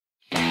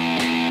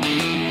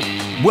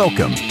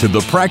Welcome to the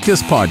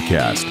Practice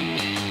Podcast,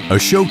 a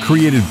show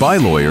created by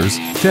lawyers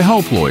to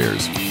help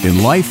lawyers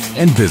in life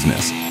and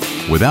business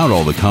without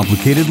all the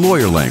complicated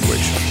lawyer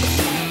language.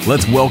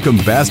 Let's welcome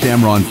Bast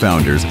Amron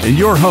founders and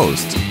your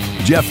hosts,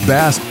 Jeff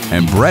Bast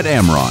and Brett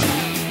Amron.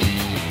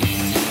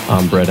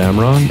 I'm Brett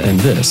Amron, and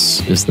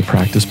this is the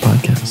Practice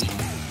Podcast.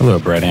 Hello,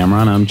 Brett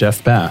Amron. I'm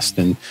Jeff Bast,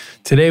 and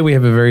today we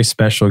have a very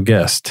special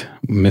guest,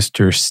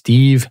 Mr.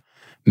 Steve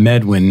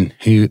Medwin,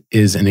 who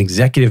is an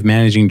executive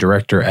managing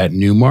director at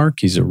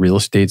Newmark. He's a real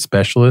estate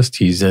specialist.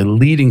 He's a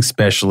leading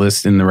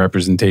specialist in the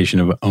representation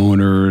of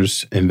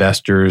owners,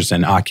 investors,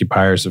 and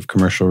occupiers of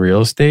commercial real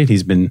estate.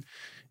 He's been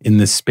in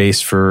this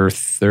space for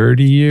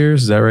 30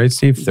 years. Is that right,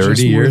 Steve?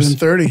 30 years? More than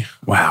 30.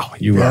 Wow,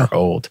 you are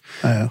old.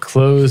 I am.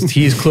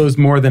 He's closed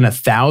more than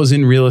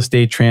 1,000 real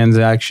estate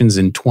transactions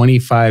in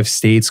 25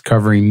 states,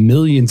 covering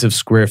millions of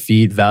square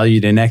feet,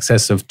 valued in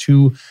excess of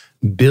 $2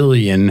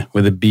 billion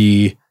with a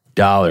B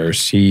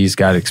dollars. He's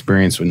got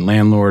experience with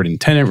landlord and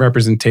tenant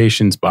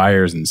representations,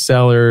 buyers and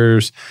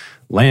sellers,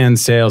 land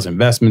sales,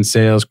 investment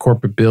sales,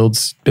 corporate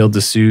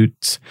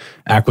build-to-suits,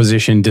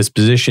 acquisition,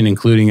 disposition,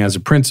 including as a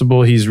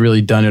principal. He's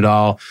really done it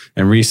all.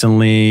 And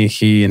recently,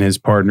 he and his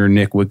partner,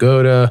 Nick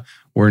Wagoda,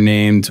 were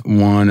named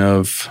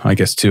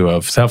two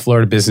of South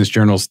Florida Business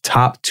Journal's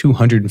top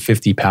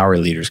 250 power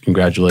leaders.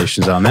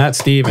 Congratulations on that,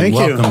 Steve. And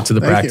welcome to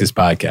the Practice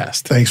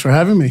Podcast. Thanks for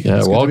having me. Yeah,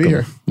 it's welcome. good to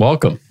be here.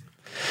 Welcome.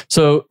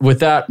 So with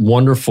that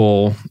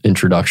wonderful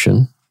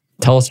introduction,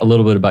 tell us a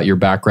little bit about your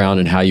background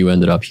and how you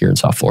ended up here in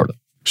South Florida.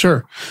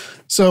 Sure.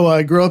 So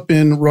I grew up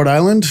in Rhode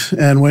Island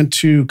and went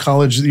to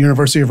college at the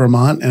University of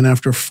Vermont. And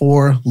after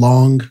 4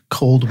 long,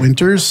 cold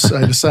winters,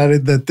 I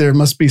decided that there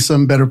must be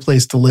some better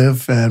place to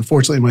live. And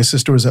fortunately, my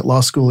sister was at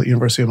law school at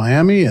University of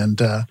Miami and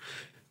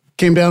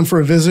came down for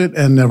a visit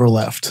and never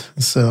left.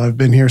 So I've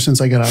been here since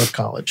I got out of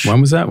college.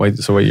 When was that?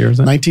 So what year was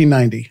that?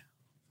 1990.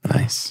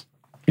 Nice.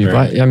 You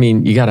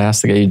got to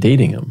ask the guy you're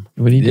dating him.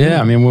 What are you doing?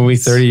 Yeah, we're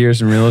 30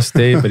 years in real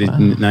estate, but he's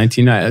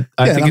 19. I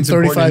think it's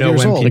important to know when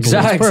people...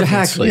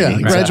 Exactly. Yeah,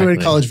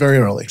 graduated college very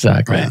early.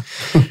 Exactly.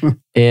 Yeah.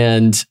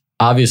 And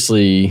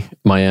obviously,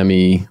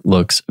 Miami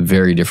looks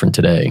very different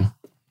today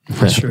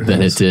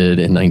than it did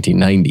in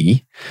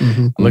 1990.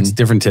 Mm-hmm. It looks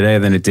different today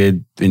than it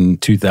did in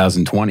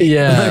 2020.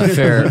 Yeah,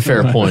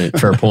 fair point.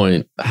 Fair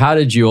point. How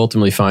did you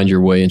ultimately find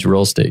your way into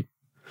real estate?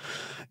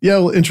 Yeah,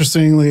 well,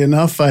 interestingly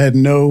enough, I had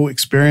no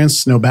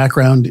experience, no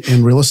background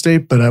in real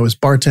estate, but I was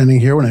bartending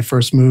here when I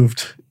first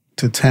moved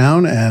to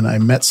town, and I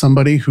met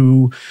somebody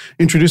who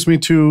introduced me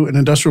to an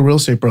industrial real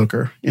estate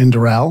broker in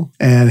Doral,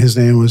 and his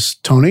name was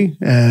Tony,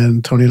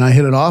 and Tony and I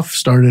hit it off,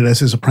 started as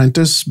his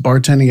apprentice,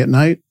 bartending at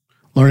night,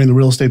 learning the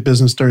real estate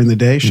business during the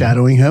day,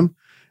 shadowing him,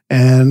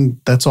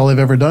 and that's all I've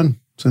ever done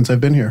since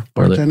I've been here,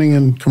 bartending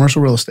and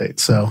commercial real estate.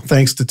 So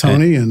thanks to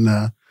Tony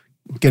and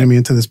getting me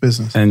into this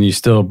business. And you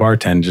still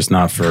bartend, just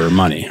not for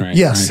money, right?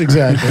 Yes,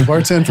 exactly.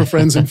 Bartend for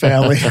friends and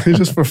family,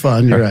 just for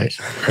fun. You're right.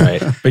 Right.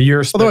 But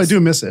although I do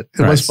miss it.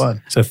 It was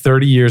fun. So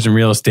 30 years in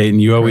real estate,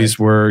 and you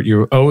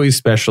always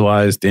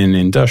specialized in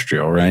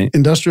industrial, right?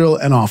 Industrial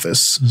and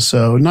office.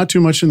 So not too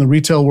much in the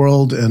retail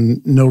world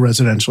and no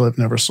residential. I've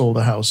never sold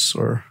a house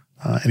or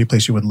any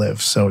place you would live.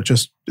 So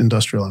just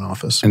industrial and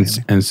office.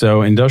 And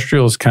so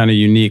industrial is kind of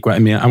unique.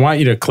 I want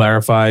you to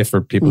clarify for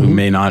people who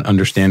may not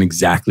understand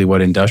exactly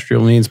what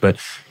industrial means, but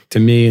to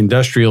me,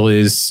 industrial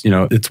is,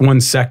 it's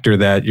one sector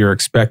that you're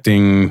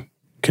expecting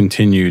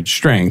continued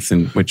strength,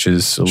 and which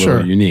is a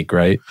little unique,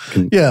 right?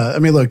 Yeah.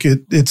 Look,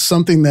 it's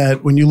something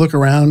that when you look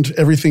around,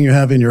 everything you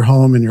have in your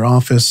home, in your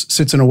office,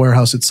 sits in a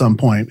warehouse at some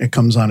point. It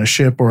comes on a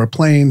ship or a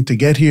plane to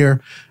get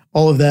here.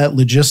 All of that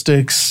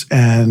logistics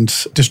and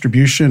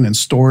distribution and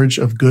storage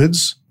of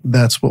goods,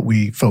 that's what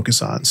we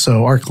focus on.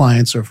 So our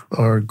clients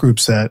are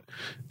groups that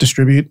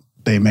distribute,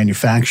 they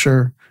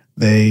manufacture,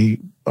 they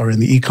are in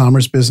the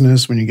e-commerce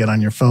business. When you get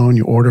on your phone,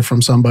 you order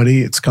from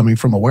somebody, it's coming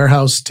from a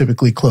warehouse,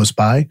 typically close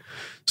by.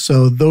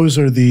 So those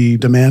are the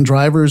demand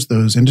drivers,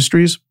 those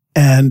industries.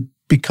 And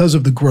because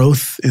of the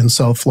growth in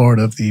South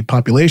Florida of the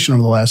population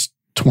over the last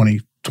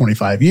 20,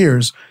 25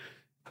 years,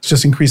 it's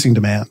just increasing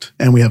demand.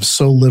 And we have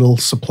so little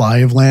supply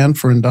of land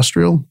for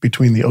industrial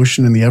between the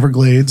ocean and the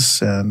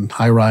Everglades and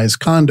high-rise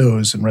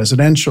condos and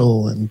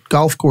residential and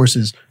golf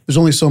courses. There's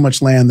only so much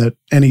land that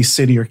any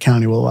city or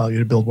county will allow you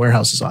to build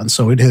warehouses on.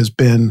 So it has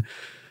been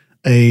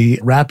a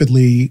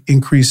rapidly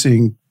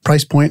increasing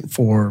price point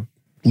for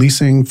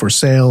leasing, for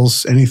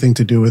sales, anything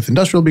to do with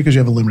industrial because you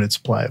have a limited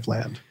supply of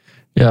land.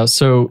 Yeah.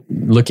 So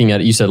looking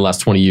at it, you said the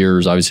last 20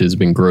 years, obviously there's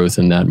been growth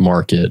in that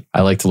market.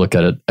 I like to look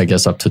at it, I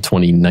guess, up to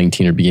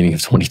 2019 or beginning of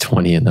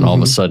 2020. And then all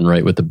of a sudden,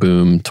 right, with the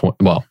boom,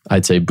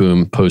 I'd say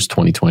boom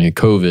post-2020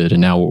 COVID,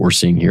 and now what we're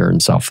seeing here in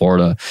South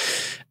Florida.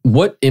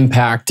 What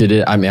impact did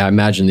it? I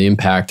imagine the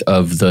impact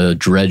of the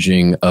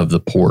dredging of the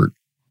port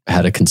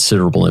had a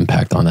considerable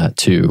impact on that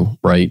too,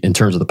 right? In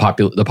terms of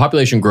the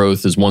population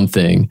growth is one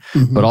thing,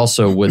 but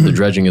also with the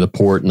dredging of the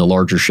port and the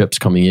larger ships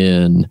coming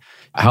in,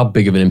 How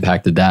big of an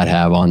impact did that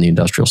have on the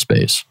industrial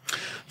space?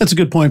 That's a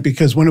good point,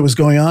 because when it was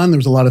going on, there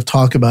was a lot of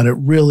talk about it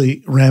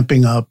really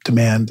ramping up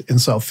demand in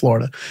South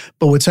Florida.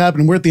 But what's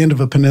happened, we're at the end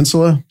of a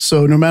peninsula.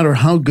 So no matter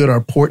how good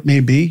our port may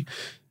be,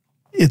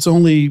 it's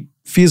only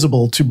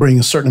feasible to bring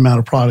a certain amount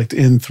of product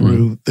in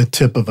through the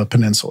tip of a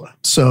peninsula.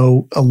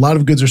 So a lot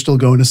of goods are still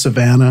going to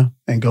Savannah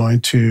and going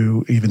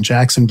to even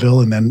Jacksonville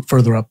and then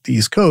further up the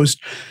East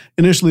Coast.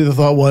 Initially, the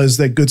thought was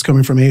that goods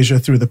coming from Asia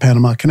through the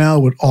Panama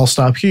Canal would all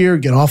stop here,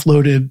 get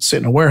offloaded, sit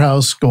in a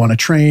warehouse, go on a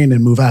train,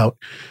 and move out.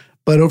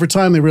 But over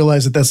time, they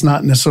realized that that's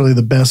not necessarily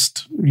the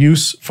best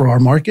use for our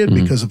market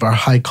because of our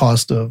high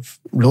cost of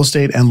real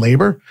estate and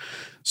labor.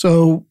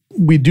 So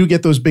we do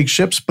get those big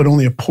ships, but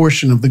only a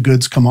portion of the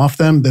goods come off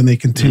them. Then they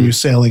continue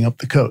sailing up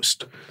the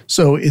coast.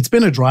 So it's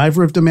been a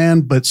driver of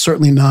demand, but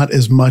certainly not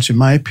as much, in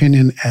my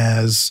opinion,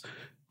 as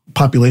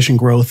population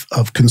growth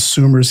of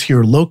consumers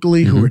here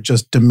locally who are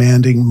just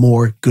demanding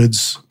more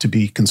goods to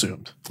be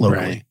consumed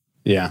locally. Right.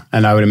 Yeah.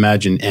 And I would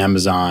imagine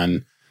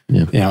Amazon,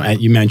 you know,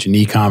 you mentioned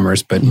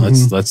e-commerce, but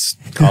let's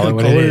call it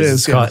what it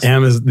is. Call it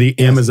the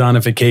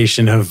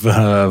Amazonification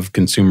of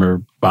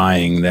consumer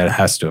buying that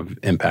has to have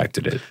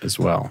impacted it as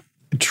well.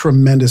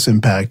 Tremendous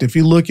impact. If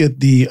you look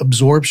at the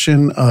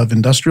absorption of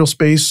industrial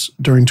space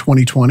during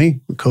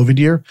 2020, the COVID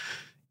year,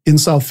 in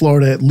South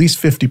Florida, at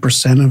least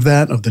 50% of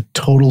that, of the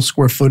total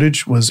square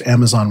footage, was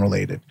Amazon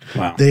related.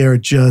 Wow. They are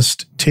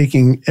just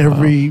taking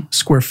every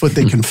square foot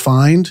they can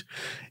find.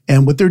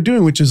 And what they're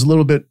doing, which is a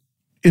little bit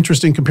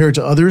interesting compared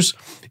to others,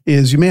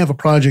 is you may have a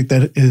project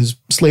that is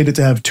slated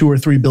to have 2 or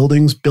 3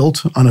 buildings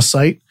built on a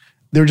site.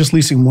 They're just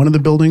leasing one of the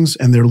buildings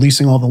and they're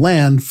leasing all the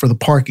land for the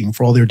parking,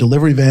 for all their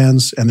delivery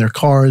vans and their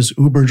cars,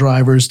 Uber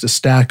drivers to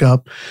stack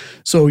up.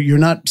 So you're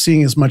not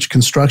seeing as much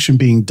construction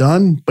being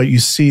done, but you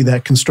see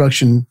that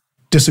construction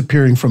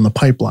disappearing from the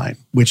pipeline,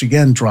 which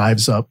again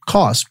drives up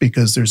costs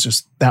because there's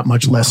just that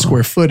much less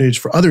square footage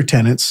for other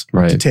tenants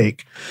to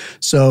take.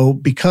 So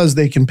because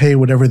they can pay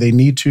whatever they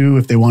need to,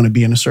 if they want to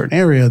be in a certain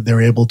area, they're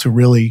able to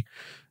really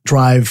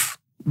drive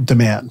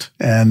demand.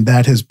 And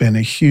that has been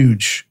a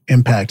huge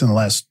impact in the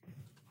last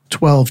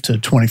 12 to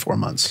 24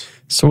 months.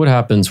 So what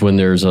happens when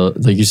there's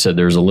like you said,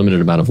 there's a limited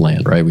amount of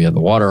land, right? We have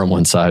the water on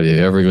one side, we have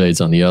Everglades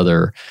on the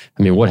other.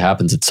 I mean, what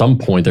happens at some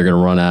point? They're going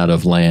to run out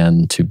of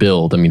land to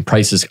build. I mean,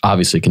 prices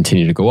obviously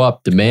continue to go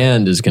up.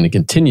 Demand is going to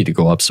continue to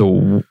go up.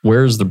 So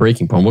where's the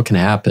breaking point? What can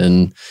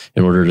happen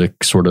in order to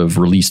sort of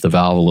release the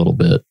valve a little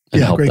bit?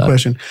 And help great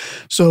question.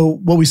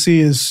 So what we see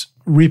is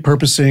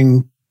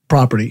repurposing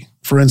property.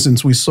 For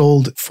instance, we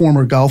sold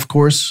former golf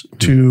course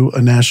to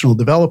a national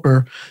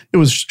developer. It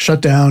was shut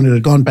down. It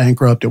had gone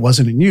bankrupt. It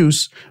wasn't in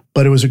use,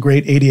 but it was a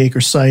great 80-acre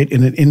site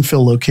in an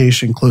infill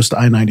location close to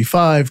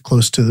I-95,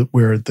 close to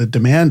where the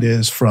demand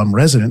is from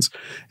residents.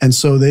 And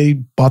so they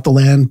bought the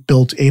land,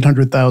 built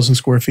 800,000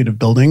 square feet of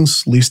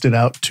buildings, leased it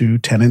out to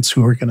tenants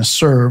who are going to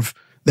serve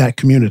that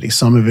community.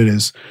 Some of it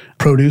is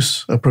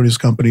produce. A produce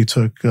company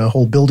took a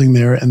whole building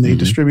there and they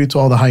distribute to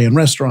all the high-end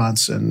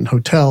restaurants and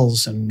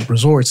hotels and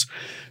resorts.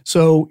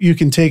 So you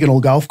can take an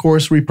old golf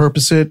course,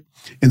 repurpose it.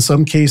 In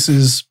some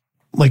cases,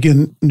 like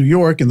in New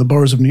York, in the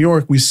boroughs of New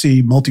York, we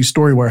see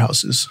multi-story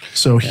warehouses.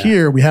 So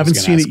here, we haven't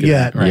seen it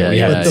yet. Right?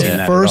 But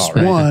the first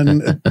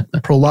one,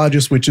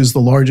 Prologis, which is the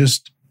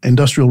largest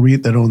industrial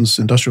REIT that owns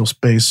industrial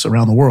space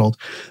around the world,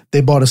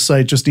 they bought a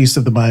site just east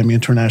of the Miami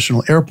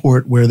International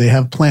Airport where they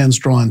have plans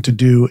drawn to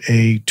do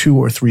a 2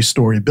 or 3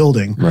 story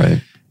building.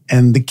 Right.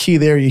 And the key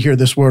there, you hear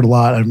this word a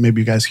lot, maybe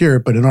you guys hear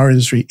it, but in our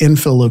industry,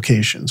 infill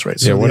locations, right?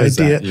 So what is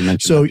that? You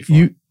mentioned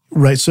that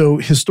before. So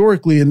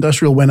historically,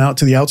 industrial went out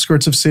to the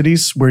outskirts of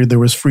cities where there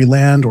was free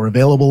land or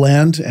available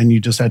land, and you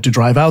just had to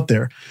drive out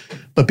there.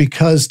 But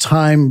because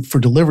time for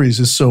deliveries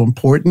is so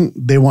important,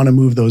 they want to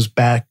move those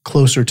back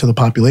closer to the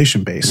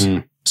population base.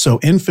 So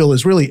infill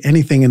is really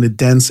anything in a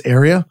dense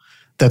area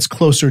that's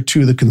closer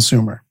to the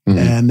consumer.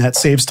 And that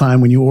saves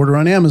time. When you order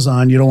on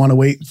Amazon, you don't want to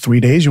wait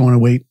 3 days. You want to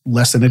wait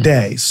less than a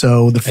day.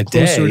 So the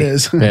closer it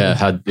is. an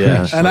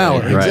hour.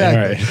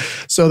 Exactly.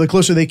 Right. So the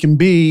closer they can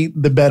be,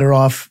 the better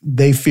off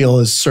they feel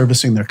is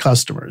servicing their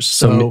customers.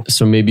 So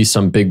maybe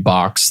some big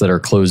box that are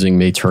closing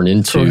may turn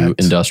into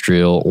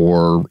industrial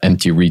or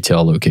empty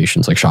retail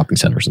locations like shopping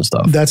centers and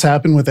stuff. That's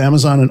happened with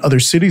Amazon and other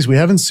cities. We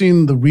haven't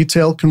seen the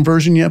retail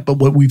conversion yet, but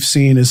what we've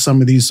seen is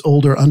some of these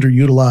older,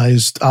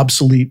 underutilized,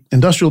 obsolete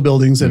industrial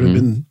buildings that have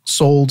been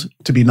sold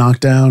to be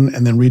knocked down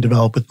and then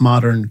redeveloped with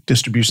modern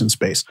distribution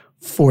space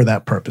for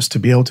that purpose, to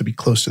be able to be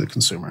close to the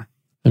consumer.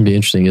 That'd be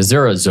interesting. Is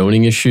there a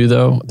zoning issue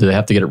though? Do they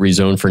have to get it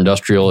rezoned for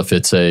industrial if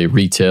it's a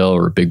retail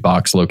or a big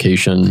box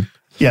location?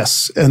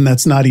 Yes, and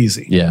that's not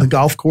easy. Yeah. The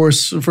golf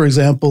course, for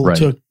example,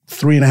 took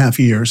 3.5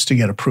 years to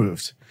get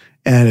approved.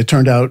 And it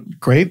turned out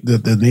great.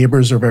 The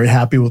neighbors are very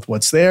happy with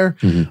what's there.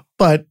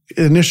 But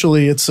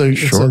initially, it's a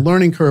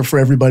learning curve for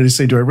everybody to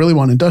say, do I really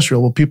want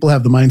industrial? Well, people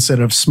have the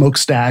mindset of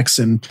smokestacks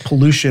and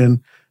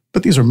pollution.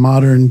 But these are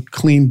modern,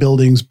 clean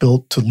buildings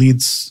built to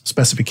LEED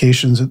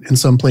specifications in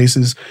some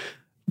places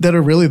that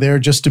are really there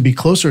just to be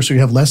closer. So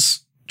you have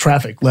less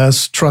traffic,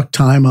 less truck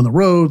time on the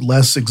road,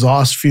 less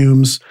exhaust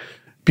fumes.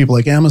 People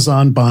like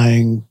Amazon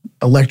buying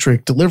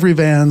electric delivery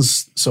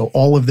vans. So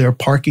all of their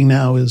parking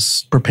now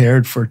is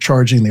prepared for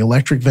charging the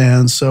electric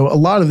vans. So a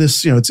lot of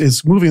this,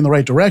 it's moving in the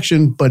right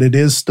direction, but it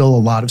is still a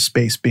lot of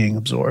space being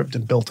absorbed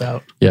and built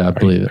out. Yeah, I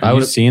believe it. Are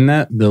you seeing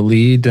that? The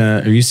LEED,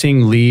 are you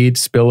seeing LEED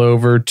spill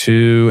over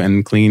to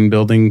and clean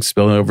buildings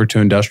spill over to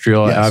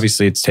industrial? Yes.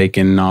 Obviously, it's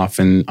taken off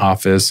in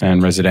office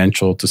and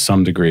residential to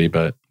some degree,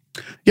 but...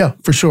 Yeah,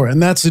 for sure.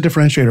 And that's the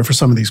differentiator for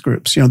some of these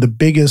groups. The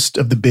biggest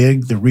of the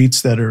big, the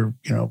REITs that are,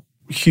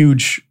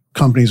 huge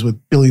companies with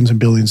billions and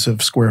billions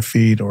of square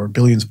feet or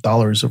billions of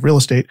dollars of real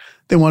estate,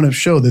 they want to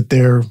show that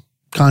they're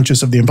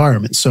conscious of the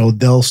environment. So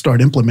they'll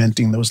start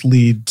implementing those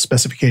LEED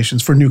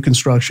specifications for new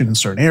construction in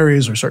certain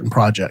areas or certain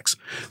projects.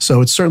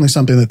 So it's certainly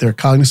something that they're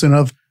cognizant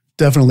of.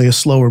 Definitely a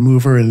slower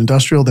mover in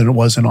industrial than it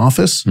was in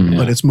office,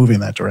 but it's moving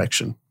in that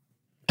direction.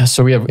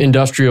 So we have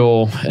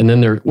industrial, and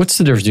then what's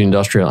the difference between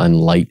industrial and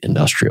light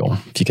industrial?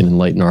 If you can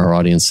enlighten our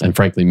audience, and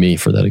frankly me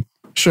for that.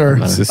 Sure.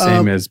 It's the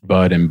same as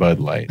Bud and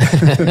Bud Light.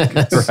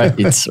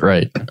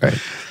 Right.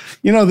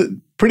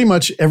 Pretty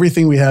much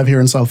everything we have here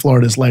in South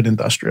Florida is light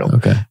industrial.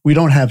 Okay. We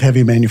don't have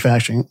heavy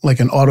manufacturing, like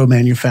an auto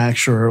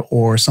manufacturer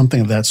or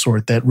something of that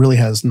sort that really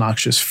has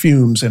noxious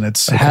fumes and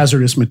it's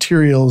hazardous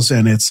materials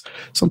and it's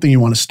something you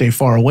want to stay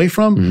far away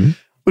from. Mm-hmm.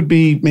 Would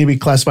be maybe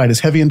classified as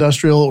heavy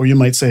industrial, or you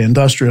might say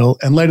industrial.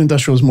 And light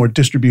industrial is more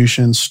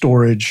distribution,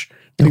 storage,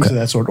 things of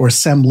that sort, or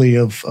assembly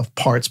of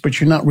parts, but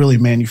you're not really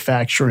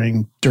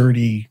manufacturing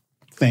dirty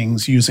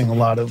things using a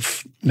lot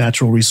of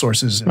natural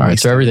resources. All right,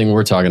 so everything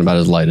we're talking about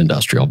is light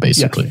industrial,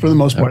 basically. Yeah, for the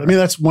most part. I mean,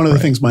 that's one of the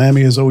things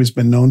Miami has always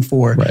been known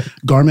for. Right.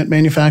 Garment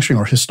manufacturing,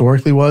 or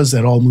historically was,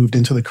 that all moved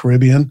into the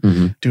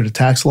Caribbean due to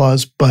tax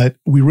laws. But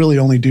we really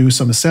only do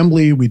some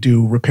assembly. We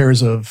do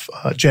repairs of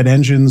jet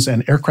engines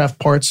and aircraft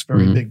parts,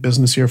 very big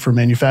business here for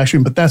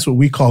manufacturing. But that's what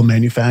we call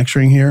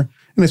manufacturing here.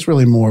 And it's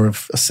really more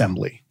of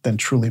assembly than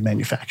truly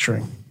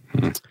manufacturing.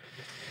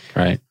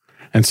 Right.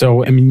 And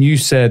so, I mean, you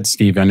said,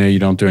 Steve, I know you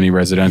don't do any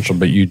residential,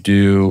 but you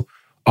do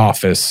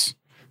office.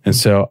 And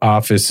so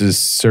office is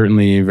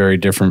certainly very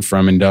different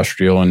from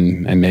industrial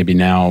and maybe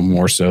now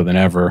more so than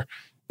ever.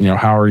 What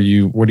are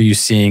you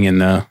seeing in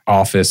the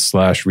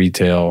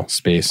office/retail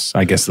space?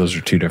 I guess those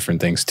are two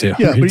different things too.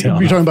 Yeah, but you're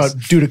talking about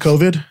due to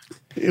COVID?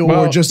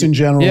 Or just in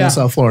general in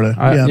South Florida?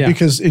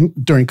 Because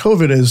during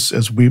COVID,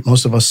 as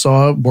most of us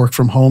saw, work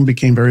from home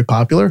became very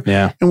popular.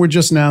 Yeah. And we're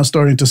just now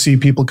starting to see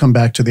people come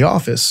back to the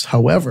office.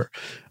 However,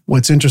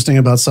 what's interesting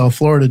about South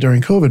Florida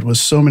during COVID was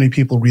so many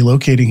people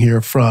relocating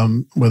here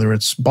from whether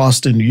it's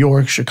Boston, New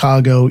York,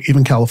 Chicago,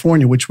 even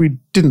California, which we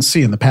didn't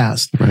see in the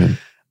past. Right.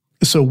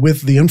 So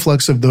with the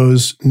influx of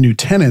those new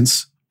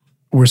tenants,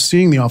 we're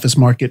seeing the office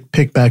market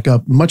pick back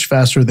up much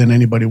faster than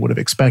anybody would have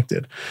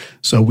expected.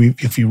 So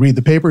if you read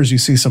the papers, you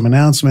see some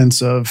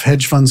announcements of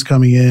hedge funds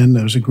coming in.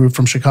 There's a group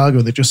from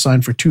Chicago that just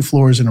signed for 2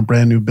 floors in a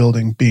brand new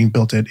building being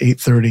built at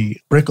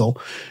 830 Brickell,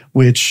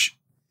 which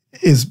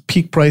is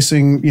peak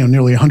pricing,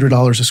 nearly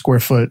 $100 a square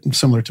foot,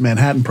 similar to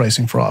Manhattan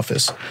pricing for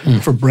office,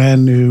 for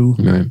brand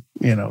new,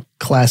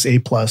 class A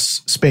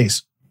plus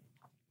space.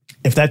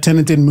 If that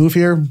tenant didn't move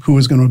here, who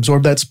was going to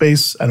absorb that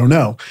space? I don't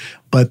know.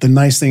 But the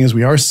nice thing is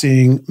we are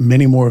seeing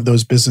many more of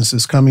those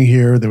businesses coming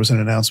here. There was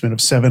an announcement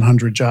of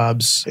 700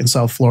 jobs in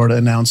South Florida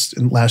announced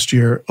in last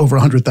year, over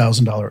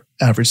 $100,000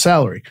 average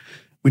salary.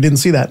 We didn't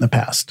see that in the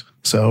past.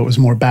 So it was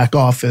more back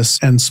office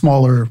and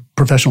smaller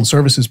professional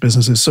services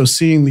businesses. So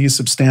seeing these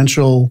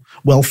substantial,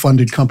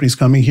 well-funded companies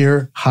coming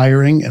here,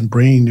 hiring and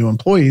bringing new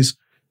employees,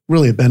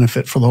 really a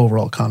benefit for the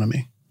overall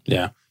economy.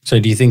 Yeah. So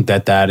do you think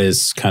that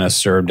is kind of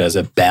served as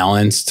a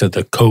balance to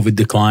the COVID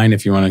decline,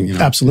 if you want to,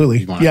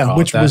 Absolutely.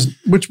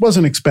 Which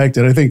wasn't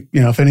expected. I think,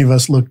 if any of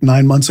us looked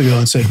 9 months ago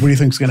and said, what do you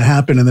think is going to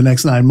happen in the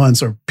next 9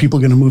 months? Are people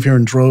going to move here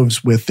in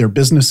droves with their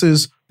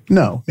businesses?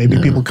 No.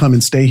 Maybe people come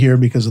and stay here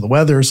because of the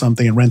weather or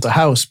something and rent a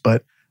house,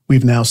 but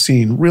we've now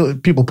seen really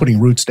people putting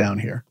roots down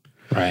here.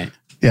 Right.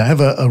 Yeah, I have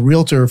a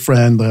realtor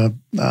friend, a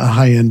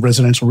high-end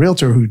residential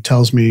realtor, who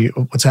tells me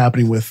what's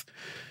happening with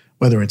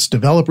whether it's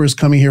developers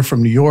coming here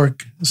from New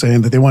York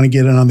saying that they want to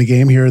get in on the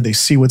game here. They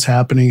see what's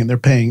happening and they're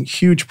paying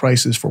huge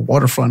prices for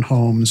waterfront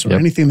homes or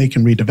anything they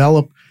can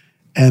redevelop.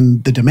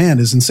 And the demand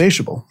is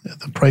insatiable.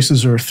 The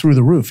prices are through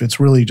the roof. It's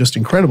really just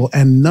incredible.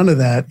 And none of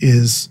that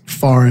is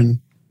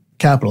foreign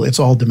capital. It's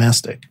all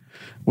domestic.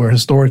 Where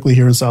historically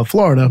here in South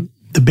Florida,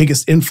 the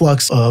biggest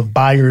influx of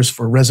buyers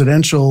for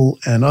residential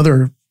and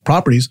other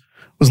properties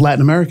was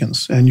Latin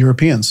Americans and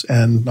Europeans.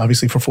 And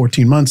obviously for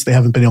 14 months, they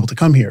haven't been able to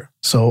come here.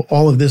 So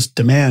all of this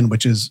demand,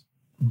 which is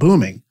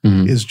booming,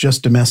 is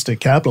just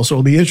domestic capital. So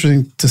it'll be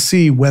interesting to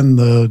see when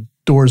the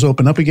doors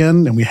open up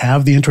again and we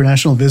have the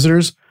international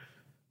visitors,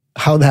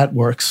 how that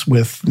works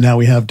with now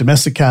we have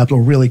domestic capital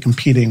really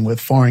competing with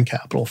foreign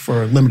capital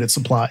for limited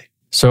supply.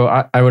 So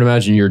I would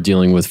imagine you're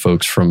dealing with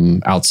folks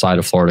from outside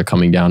of Florida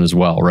coming down as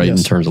well, right? Yes.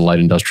 In terms of light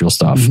industrial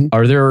stuff. Mm-hmm.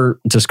 Are there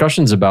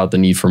discussions about the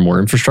need for more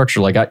infrastructure?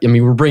 Like, I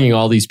mean, we're bringing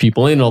all these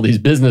people in, all these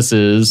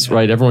businesses,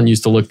 right? Everyone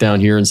used to look down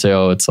here and say,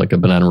 oh, it's like a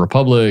banana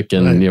republic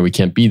and we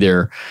can't be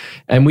there.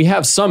 And we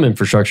have some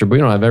infrastructure, but we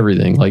don't have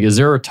everything. Like, is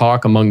there a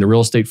talk among the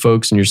real estate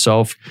folks and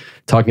yourself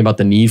talking about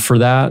the need for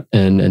that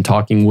and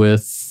talking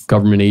with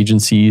government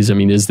agencies? I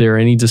mean, is there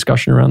any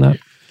discussion around that?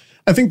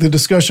 I think the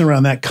discussion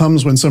around that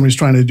comes when somebody's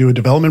trying to do a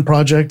development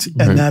project.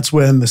 And that's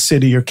when the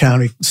city or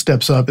county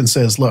steps up and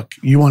says, look,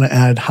 you want to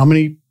add how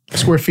many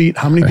square feet,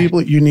 how many people?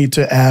 You need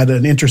to add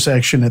an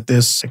intersection at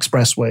this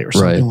expressway or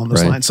something along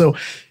those lines. So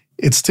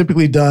it's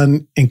typically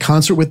done in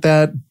concert with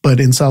that. But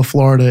in South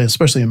Florida,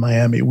 especially in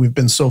Miami, we've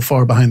been so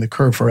far behind the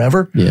curve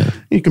forever. Yeah.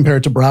 You compare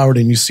it to Broward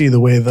and you see the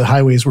way the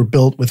highways were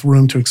built with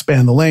room to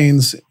expand the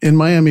lanes. In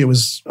Miami, it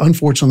was,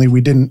 unfortunately,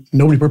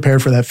 nobody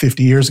prepared for that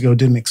 50 years ago,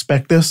 didn't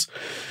expect this.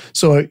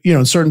 So,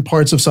 in certain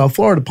parts of South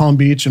Florida, Palm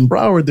Beach and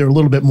Broward, they're a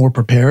little bit more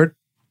prepared.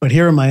 But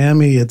here in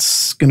Miami,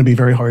 it's going to be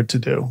very hard to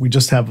do. We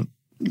just have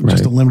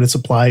just a limited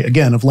supply,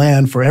 again, of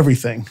land for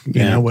everything,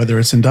 you know, whether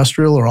it's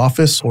industrial or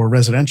office or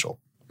residential.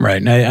 Right.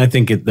 And I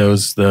think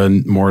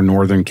the more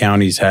northern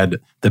counties had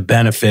the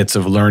benefits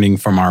of learning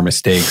from our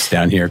mistakes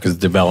down here because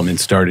development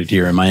started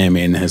here in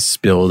Miami and has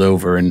spilled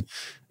over and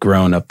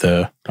grown up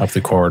the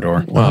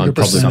corridor. Well,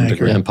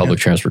 and public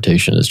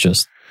transportation is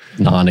just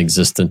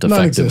non-existent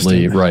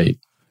effectively. Right.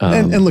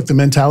 And look, the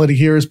mentality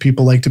here is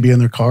people like to be in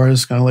their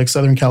cars, kind of like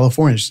Southern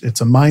California. It's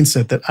a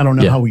mindset that I don't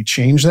know how we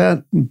change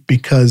that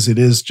because it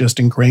is just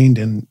ingrained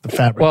in the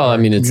fabric. Well, I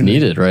mean, it's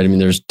needed, right? I mean,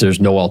 there's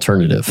no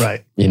alternative.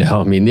 Right.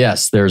 I mean,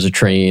 yes, there's a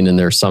train and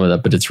there's some of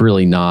that, but it's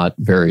really not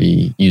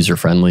very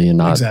user-friendly and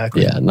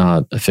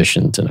not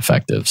efficient and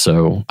effective.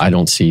 So I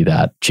don't see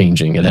that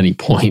changing at any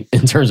point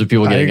in terms of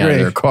people getting out of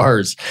their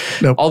cars.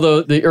 Nope.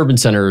 Although the urban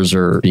centers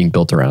are being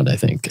built around, I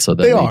think. So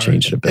that may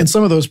change it a bit. And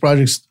some of those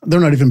projects, they're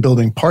not even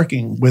building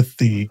parking with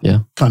the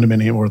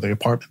condominium or the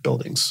apartment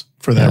buildings.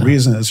 For that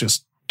reason, it's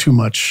just too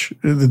much.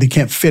 They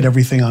can't fit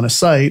everything on a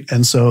site.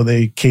 And so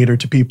they cater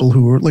to people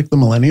who are like the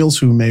millennials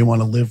who may want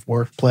to live,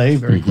 work, play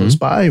very close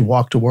by,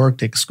 walk to work,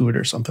 take a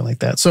scooter, something like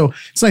that. So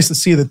it's nice to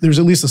see that there's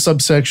at least a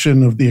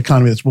subsection of the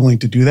economy that's willing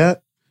to do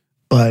that.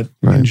 But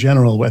in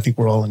general, I think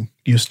we're all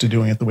used to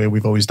doing it the way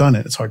we've always done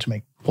it. It's hard to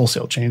make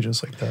wholesale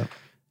changes like that.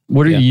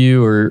 What are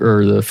you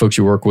or the folks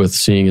you work with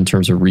seeing in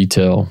terms of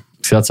retail?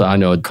 That's, I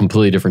know, a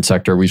completely different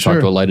sector. We've talked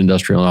about light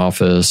industrial and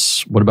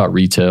office. What about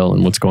retail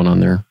and what's going on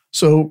there?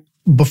 So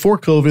before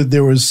COVID,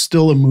 there was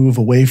still a move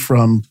away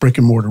from brick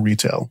and mortar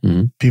retail.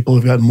 Mm-hmm. People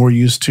have gotten more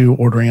used to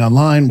ordering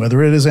online,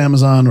 whether it is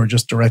Amazon or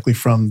just directly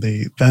from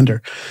the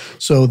vendor.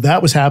 So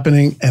that was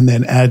happening. And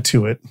then add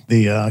to it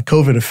the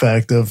COVID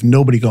effect of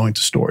nobody going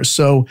to stores.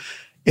 So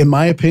in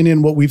my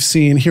opinion, what we've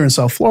seen here in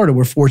South Florida,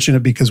 we're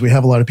fortunate because we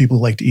have a lot of people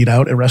who like to eat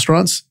out at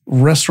restaurants.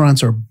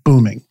 Restaurants are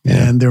booming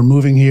and they're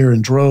moving here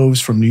in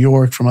droves from New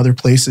York, from other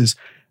places.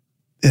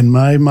 In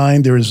my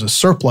mind, there is a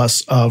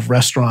surplus of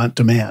restaurant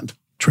demand.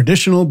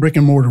 Traditional brick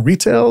and mortar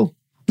retail,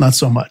 not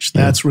so much.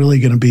 That's really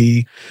going to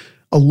be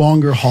a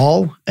longer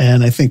haul.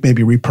 And I think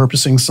maybe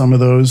repurposing some of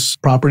those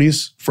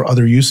properties for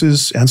other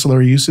uses,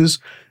 ancillary uses,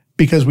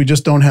 because we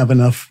just don't have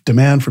enough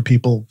demand for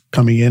people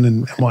coming in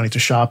and wanting to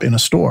shop in a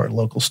store, a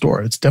local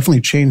store. It's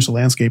definitely changed the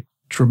landscape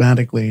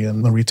dramatically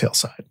in the retail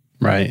side.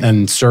 Right.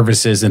 And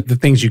services and the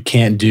things you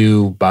can't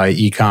do by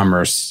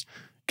e-commerce,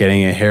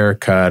 getting a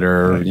haircut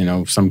or,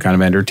 some kind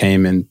of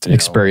entertainment.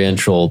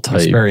 Experiential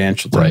type.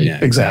 Right. Yeah,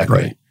 exactly.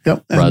 Right.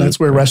 Yep. And that's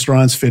where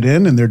restaurants fit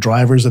in and they're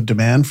drivers of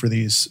demand for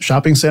these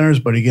shopping centers.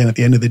 But again, at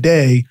the end of the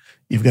day,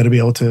 you've got to be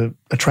able to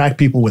attract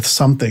people with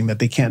something that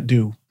they can't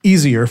do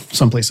easier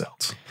someplace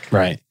else.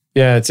 Right.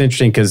 Yeah, it's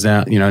interesting because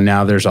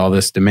now there's all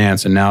this demand.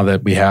 So now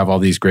that we have all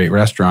these great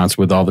restaurants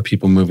with all the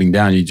people moving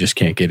down, you just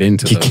can't get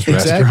into those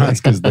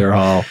restaurants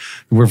because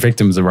we're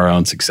victims of our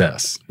own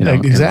success.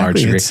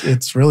 Exactly.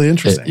 It's really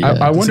interesting.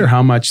 I wonder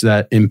how much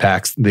that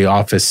impacts the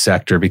office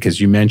sector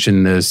because you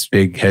mentioned this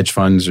big hedge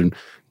funds and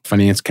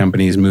finance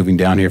companies moving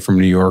down here from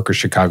New York or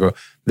Chicago.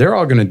 They're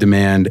all going to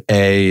demand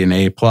A and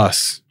A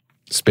plus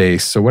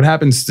space. So what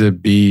happens to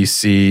B,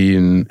 C,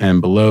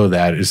 and below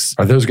that?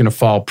 Are those going to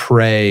fall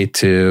prey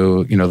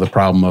to, the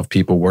problem of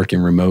people working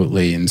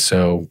remotely and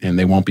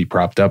they won't be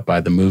propped up by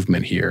the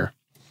movement here?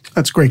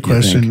 That's a great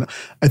question.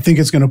 I think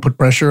it's going to put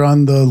pressure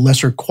on the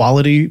lesser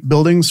quality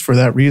buildings for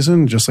that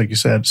reason, just like you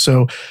said.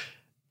 So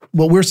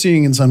what we're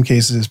seeing in some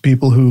cases is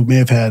people who may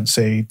have had,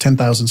 say,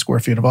 10,000 square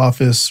feet of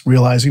office,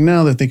 realizing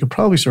now that they could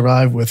probably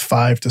survive with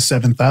 5,000 to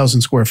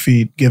 7,000 square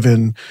feet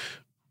given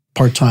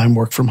part-time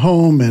work from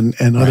home and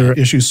other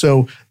issues.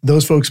 So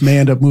those folks may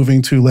end up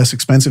moving to less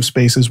expensive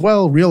space as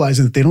well,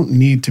 realizing that they don't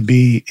need to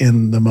be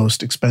in the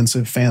most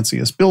expensive,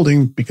 fanciest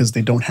building because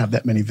they don't have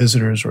that many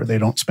visitors or they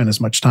don't spend as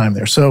much time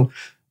there. So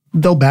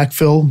they'll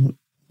backfill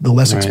the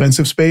less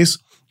expensive space,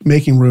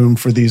 making room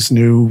for these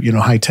new,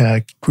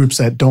 high-tech groups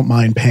that don't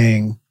mind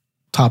paying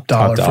top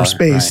dollar for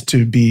space right.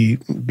 to be,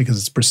 because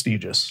it's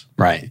prestigious.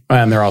 Right.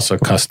 And they're also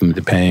accustomed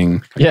to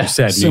paying, like you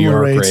said,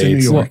 similar New York rates in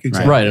New York.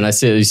 Exactly. Right. And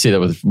you see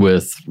that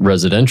with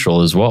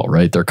residential as well,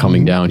 right? They're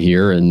coming down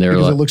here and they're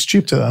because it looks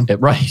cheap to them.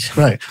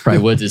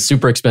 Right. What is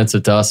super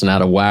expensive to us and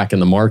out of whack in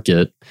the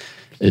market,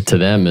 it to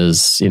them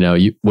is,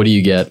 what do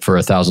you get for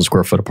 1,000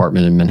 square foot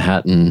apartment in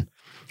Manhattan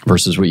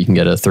versus what you can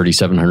get a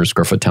 3,700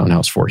 square foot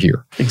townhouse for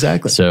here.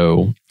 Exactly.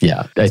 So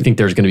yeah, I think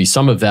there's going to be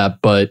some of that,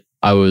 but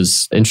I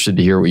was interested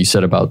to hear what you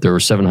said about there were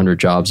 700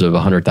 jobs of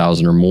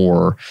 100,000 or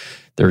more.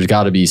 There's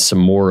got to be some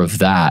more of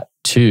that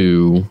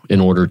too, in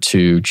order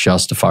to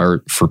justify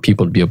for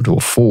people to be able to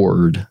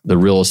afford the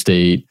real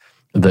estate,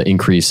 the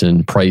increase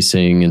in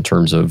pricing in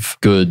terms of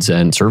goods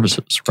and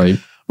services, right?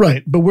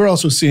 Right. But we're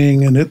also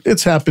seeing, and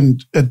it's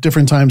happened at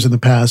different times in the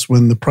past,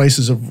 when the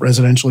prices of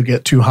residential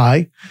get too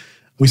high,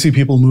 we see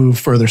people move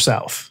further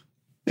south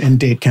in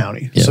Dade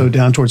County. Yeah. So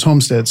down towards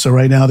Homestead. So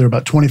right now there are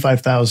about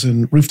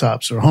 25,000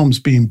 rooftops or homes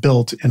being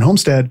built in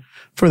Homestead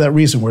for that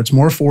reason, where it's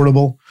more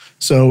affordable.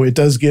 So it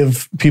does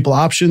give people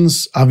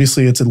options.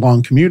 Obviously, it's a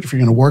long commute if you're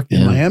going to work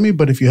in Miami,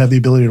 but if you have the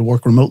ability to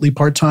work remotely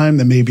part-time,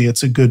 then maybe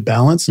it's a good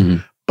balance. Mm-hmm.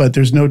 But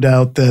there's no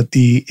doubt that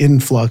the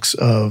influx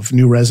of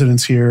new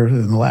residents here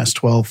in the last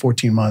 12,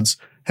 14 months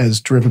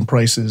has driven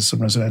prices in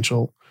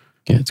residential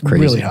it's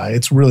crazy. Really high.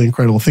 It's really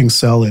incredible. Things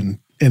sell in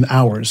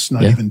hours,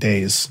 not even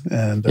days.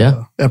 And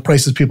at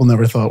prices people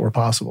never thought were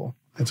possible.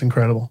 It's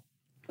incredible.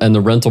 And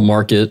the rental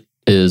market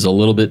is a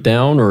little bit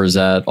down, or is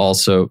that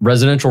also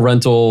residential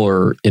rental,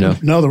 or,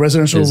 No, the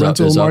residential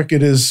rental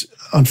market is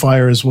on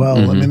fire as well.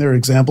 Mm-hmm. I mean, there are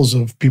examples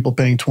of people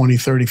paying $20,000,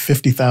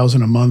 $30,000,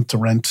 $50,000 a month to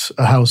rent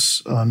a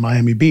house on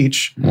Miami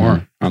Beach.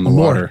 More on the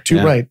water.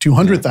 Right.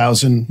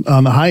 $200,000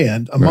 on the high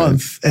end a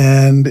month.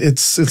 And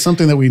it's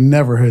something that we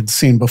never had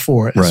seen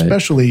before,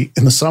 especially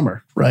in the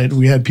summer, right?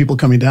 We had people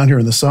coming down here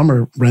in the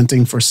summer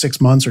renting for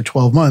 6 months or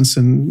 12 months.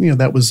 And,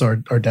 that was our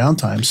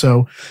downtime.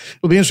 So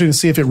it'll be interesting to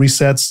see if it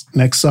resets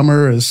next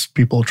summer as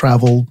people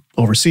travel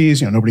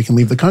overseas. Nobody can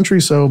leave the country.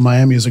 So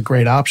Miami is a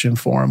great option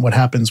for them. What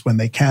happens when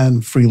they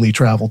can freely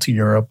travel to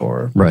Europe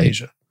or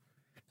Asia?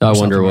 I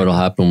wonder what will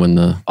happen when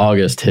the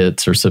August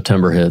hits or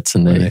September hits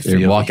and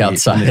they walk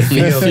outside and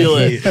they feel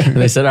it. And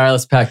they said, all right,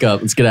 let's pack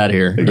up. Let's get out of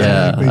here.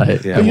 Exactly.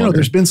 But,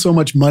 there's been so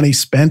much money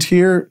spent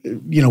here.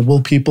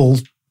 Will people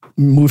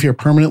move here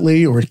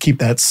permanently or keep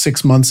that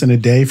 6 months and a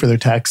day for their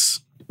tax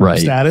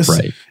status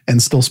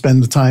and still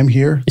spend the time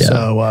here? Yeah.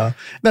 So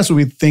that's what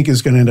we think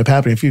is going to end up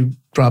happening. If you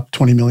drop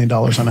 $20 million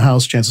on a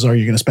house, chances are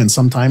you're going to spend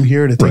some time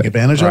here to take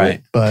advantage of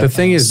it. But the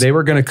thing is, they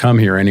were going to come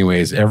here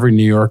anyways. Every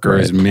New Yorker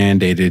is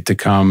mandated to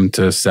come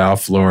to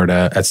South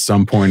Florida at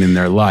some point in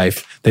their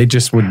life. They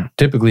just would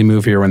typically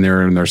move here when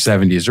they're in their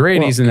 70s or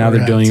 80s, and now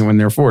they're doing it when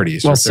they're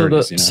 40s or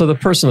 30s. So the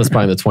person that's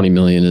buying the $20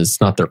 million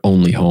is not their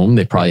only home.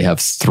 They probably have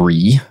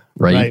three.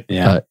 Right.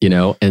 Yeah.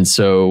 And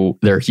so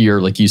they're here,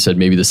 like you said,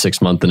 maybe the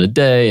 6 month and a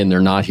day, and they're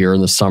not here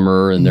in the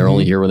summer, and they're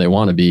only here when they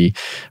want to be.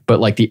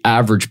 But like the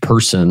average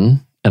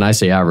person, and I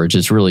say average,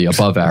 it's really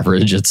above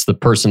average. It's the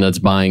person that's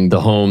buying the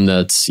home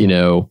that's,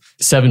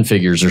 7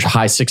 figures or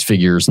high 6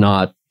 figures,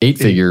 not 8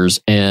 figures.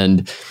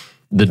 And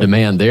the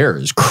demand there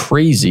is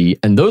crazy.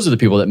 And those are the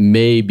people that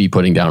may be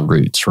putting down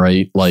roots,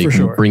 right? Like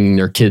bringing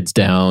their kids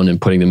down and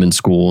putting them in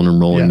school and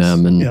enrolling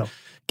them and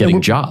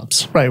getting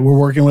jobs. Right. We're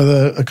working with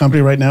a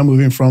company right now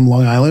moving from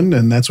Long Island,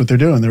 and that's what they're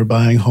doing. They're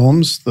buying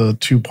homes, the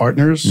 2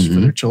 partners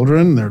for their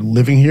children. They're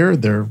living here.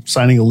 They're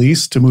signing a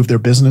lease to move their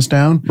business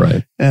down.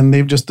 Right. And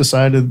they've just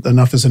decided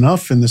enough is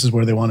enough, and this is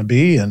where they want to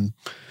be. And,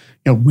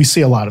 we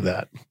see a lot of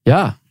that.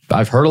 Yeah.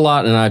 I've heard a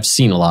lot and I've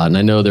seen a lot. And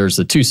I know there's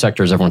the 2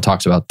 sectors everyone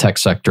talks about, tech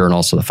sector and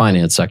also the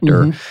finance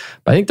sector.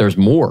 But I think there's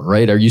more,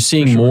 right? Are you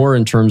seeing more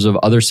in terms of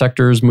other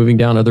sectors moving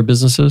down, other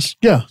businesses?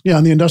 Yeah.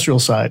 On the industrial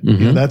side.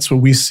 That's what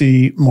we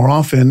see more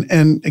often.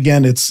 And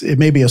again, it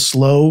may be a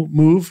slow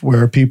move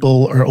where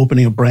people are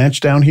opening a branch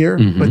down here,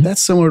 but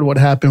that's similar to what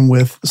happened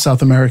with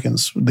South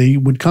Americans. They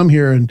would come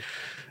here and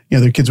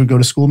their kids would go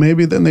to school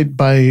maybe, then they'd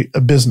buy a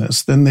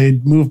business, then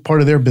they'd move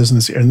part of their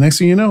business here. And the next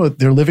thing you know,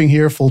 they're living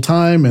here full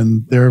time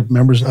and they're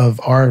members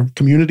of our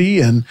community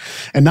and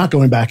not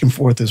going back and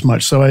forth as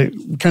much. So I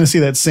kind of see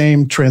that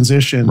same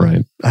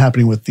transition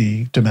happening with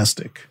the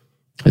domestic.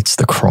 It's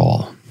the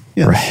crawl.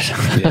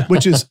 Right.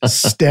 Which is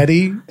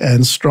steady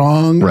and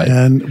strong,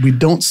 and we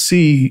don't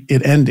see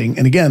it ending.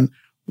 And again,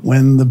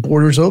 when the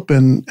borders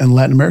open and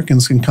Latin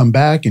Americans can come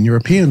back and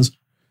Europeans,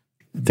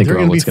 they're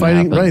going to be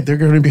fighting, they're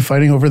going to be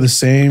fighting over the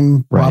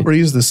same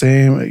properties, the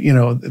same,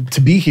 to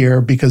be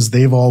here because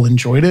they've all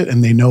enjoyed it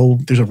and they know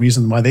there's a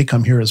reason why they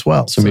come here as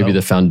well. So maybe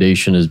the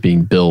foundation is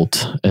being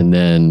built. And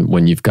then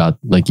when you've got,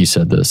 like you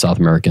said, the South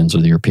Americans or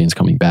the Europeans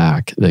coming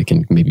back, they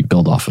can maybe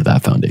build off of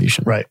that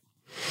foundation. Right.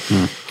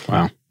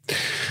 Wow.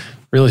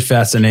 Really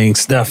fascinating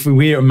stuff.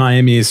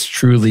 Miami is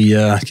truly,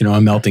 a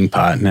melting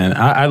pot, and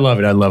I love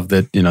it. I love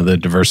that, the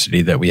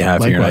diversity that we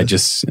have here.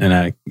 And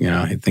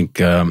I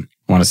think,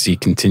 want to see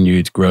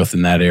continued growth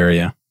in that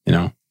area,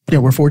 Yeah,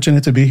 we're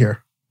fortunate to be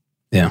here.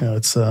 Yeah.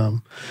 It's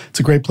a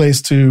great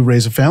place to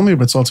raise a family,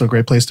 but it's also a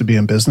great place to be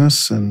in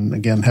business. And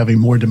again, having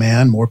more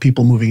demand, more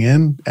people moving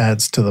in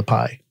adds to the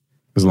pie.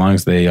 As long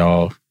as they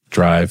all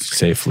drive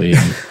safely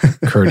and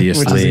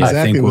courteously, exactly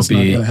I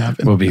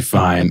think we'll be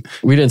fine.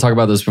 We didn't talk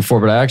about this before,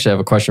 but I actually have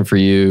a question for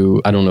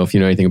you. I don't know if you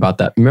know anything about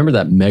that. Remember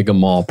that mega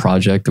mall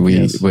project that we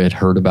had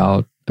heard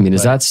about? I mean,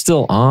 is that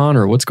still on,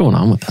 or what's going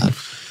on with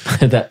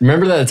that?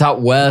 Remember that it's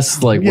out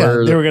west, where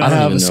they were going to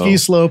have a ski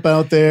slope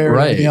out there,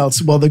 right? Everything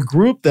else. Well, the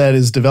group that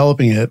is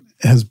developing it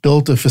has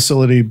built a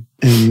facility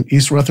in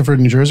East Rutherford,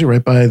 New Jersey,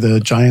 right by the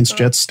Giants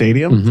Jets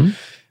Stadium. Mm-hmm.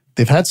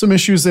 They've had some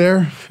issues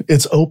there.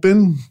 It's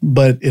open,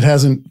 but it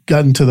hasn't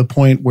gotten to the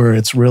point where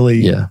it's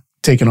really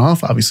taken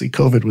off. Obviously,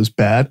 COVID was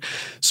bad.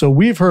 So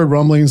we've heard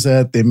rumblings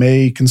that they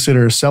may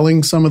consider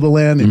selling some of the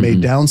land. They may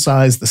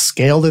downsize the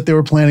scale that they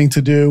were planning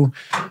to do.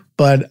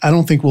 But I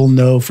don't think we'll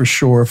know for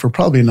sure for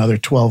probably another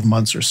 12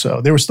 months or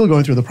so. They were still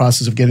going through the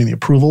process of getting the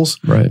approvals.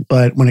 Right.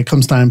 But when it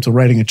comes time to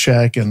writing a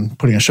check and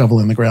putting a shovel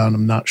in the ground,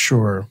 I'm not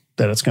sure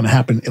that it's going to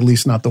happen, at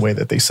least not the way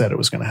that they said it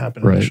was going to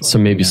happen. Right. Initially. So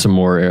maybe some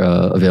more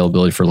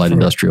availability for light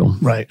industrial.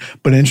 Right.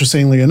 But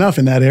interestingly enough,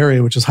 in that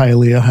area, which is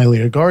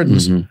Hialeah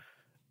Gardens,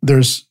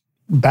 there's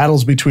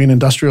battles between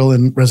industrial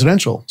and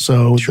residential.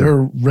 So there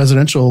are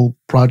residential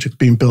projects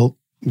being built,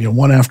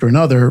 one after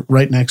another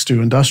right next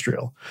to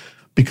industrial.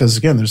 Because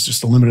again, there's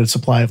just a limited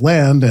supply of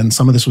land, and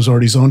some of this was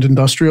already zoned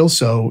industrial,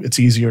 so it's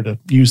easier to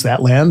use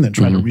that land than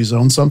try to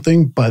rezone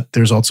something. But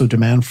there's also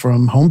demand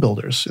from home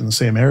builders in the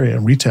same area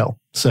and retail.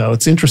 So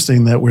it's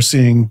interesting that we're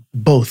seeing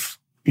both,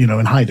 in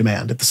high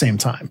demand at the same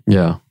time.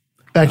 Yeah.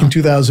 Back in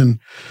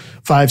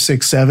 2005,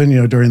 6,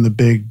 7, during the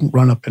big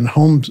run-up in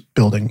home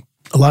building,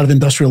 a lot of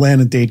industrial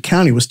land in Dade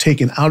County was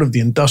taken out of the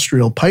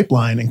industrial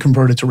pipeline and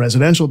converted to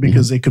residential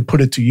because they could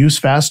put it to use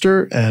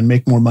faster and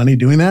make more money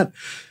doing that.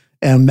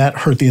 And that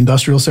hurt the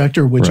industrial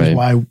sector, which is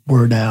why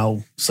we're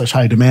now such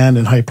high demand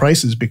and high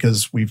prices,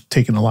 because we've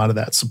taken a lot of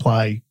that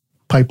supply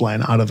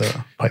pipeline out of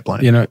the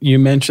pipeline. You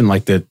mentioned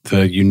like the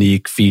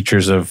unique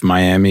features of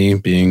Miami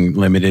being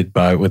limited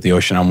with the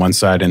ocean on one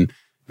side and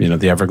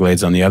the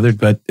Everglades on the other.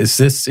 But is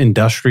this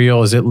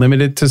industrial? Is it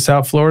limited to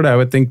South Florida? I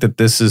would think that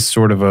this is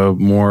sort of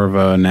more of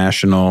a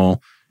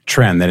national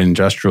trend, that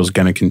industrial is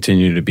going to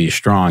continue to be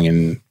strong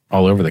in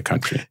all over the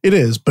country. It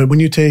is. But when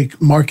you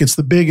take markets,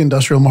 the big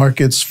industrial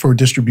markets for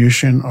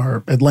distribution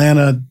are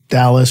Atlanta,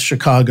 Dallas,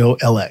 Chicago,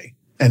 LA,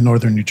 and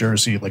northern New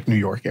Jersey, like New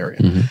York area.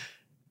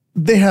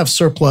 They have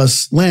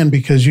surplus land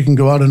because you can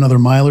go out another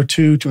mile or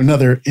two to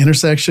another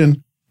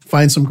intersection,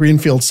 find some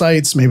greenfield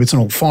sites, maybe it's an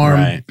old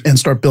farm, and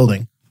start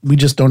building. We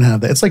just don't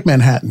have that. It's like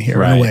Manhattan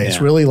here in a way. Yeah.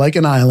 It's really like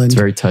an island. It's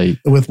very tight.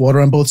 With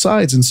water on both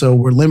sides. And so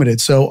we're limited.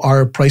 So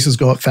our prices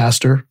go up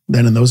faster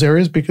than in those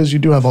areas because you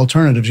do have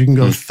alternatives. You can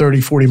go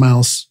 30, 40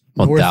 miles.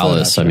 Well,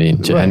 Dallas,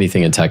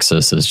 anything in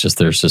Texas is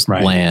there's just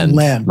land.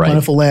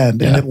 Plentiful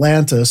land in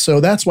Atlanta.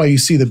 So that's why you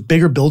see the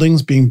bigger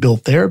buildings being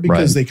built there,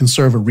 because they can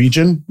serve a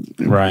region.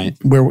 Right.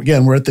 Where,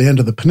 again, we're at the end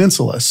of the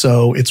peninsula.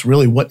 So it's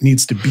really what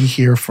needs to be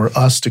here for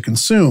us to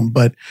consume.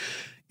 But,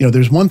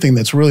 there's one thing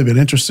that's really been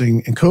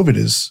interesting in COVID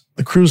is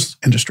the cruise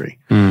industry.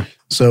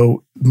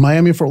 So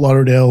Miami, Fort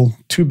Lauderdale,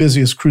 two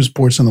busiest cruise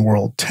ports in the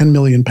world, 10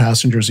 million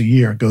passengers a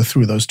year go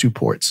through those two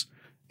ports.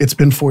 It's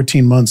been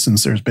 14 months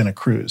since there's been a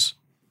cruise.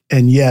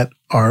 And yet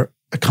our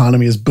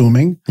economy is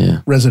booming.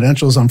 Yeah.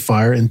 Residential is on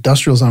fire.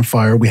 Industrial is on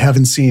fire. We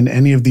haven't seen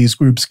any of these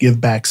groups give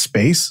back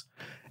space.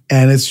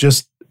 And it's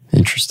just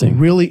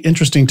really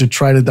interesting to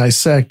try to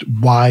dissect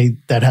why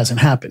that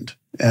hasn't happened.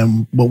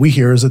 And what we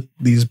hear is that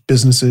these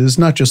businesses,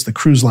 not just the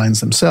cruise lines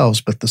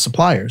themselves, but the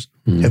suppliers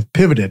have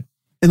pivoted,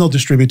 and they'll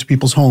distribute to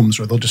people's homes,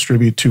 or they'll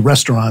distribute to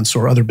restaurants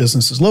or other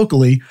businesses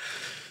locally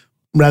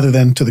rather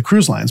than to the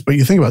cruise lines. But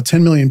you think about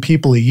 10 million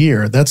people a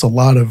year, that's a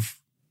lot of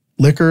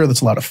liquor,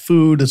 that's a lot of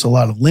food, that's a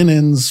lot of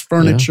linens,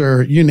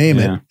 furniture, you name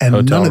it. And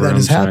hotel none of that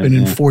has happened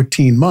in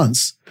 14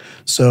 months.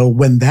 So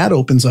when that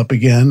opens up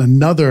again,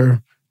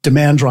 another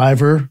demand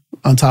driver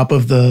on top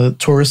of the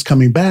tourists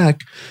coming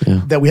back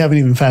that we haven't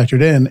even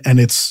factored in, and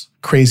it's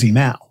crazy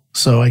now.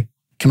 So I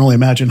can only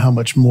imagine how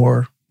much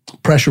more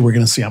pressure we're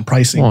going to see on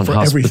pricing for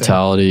everything.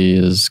 Hospitality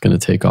is going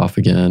to take off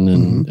again.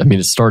 And I mean,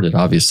 it started,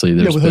 obviously,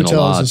 there's with been hotels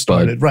a lot, it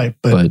started,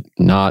 but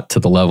not to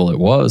the level it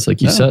was.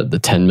 Like you said, the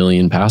 10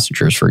 million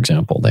passengers, for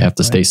example, they have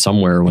to stay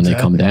somewhere when they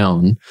come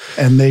down.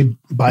 And they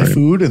buy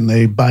food and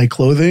they buy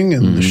clothing,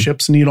 and the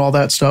ships need all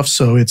that stuff.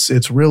 So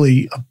it's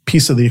really a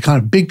piece of the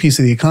economy, big piece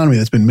of the economy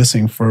that's been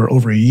missing for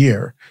over a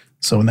year.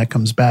 So when that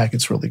comes back,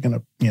 it's really going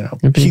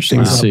to, keep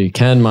things up. See,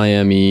 can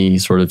Miami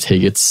sort of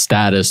take its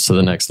status to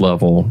the next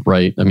level,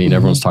 right? I mean,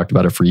 everyone's talked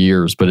about it for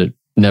years, but it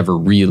never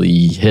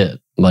really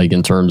hit, like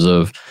in terms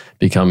of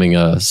becoming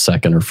a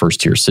second or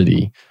first tier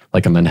city,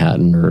 like a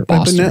Manhattan or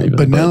Boston.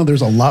 But now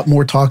there's a lot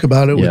more talk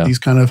about it with these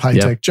kind of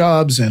high-tech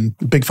jobs and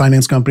big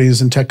finance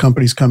companies and tech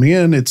companies coming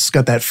in. It's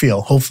got that feel.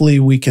 Hopefully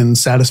we can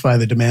satisfy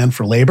the demand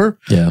for labor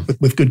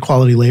with good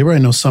quality labor. I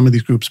know some of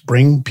these groups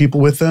bring people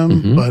with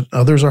them, but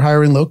others are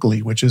hiring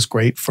locally, which is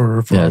great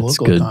for our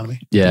local economy.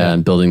 Yeah,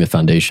 and building the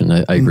foundation.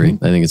 I agree.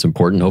 I think it's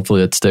important.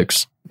 Hopefully it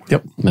sticks.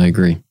 Yep. I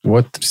agree.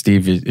 What,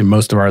 Steve,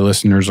 most of our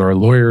listeners are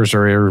lawyers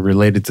or are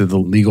related to the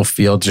legal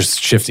field,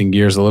 just shifting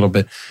gears a little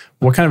bit.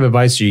 What kind of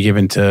advice are you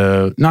giving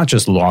to not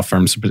just law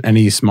firms, but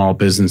any small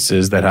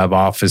businesses that have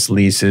office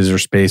leases or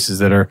spaces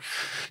that are,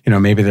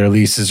 maybe their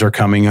leases are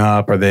coming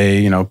up? Are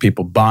they,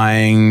 people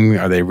buying?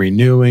 Are they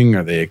renewing?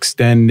 Are they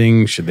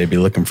extending? Should they be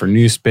looking for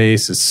new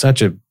space? It's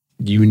such a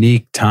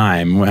unique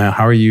time.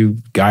 How are you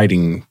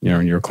guiding,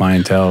 your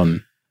clientele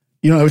and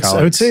I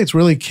would say it's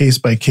really case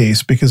by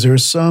case, because there are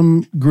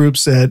some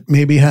groups that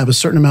maybe have a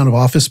certain amount of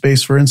office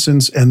space, for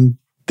instance, and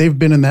they've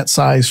been in that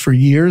size for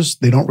years.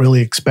 They don't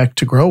really expect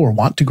to grow or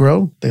want to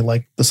grow. They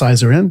like the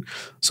size they're in.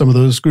 Some of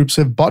those groups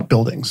have bought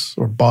buildings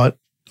or bought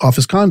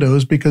office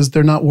condos because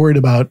they're not worried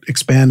about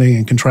expanding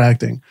and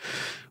contracting.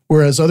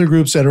 Whereas other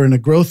groups that are in a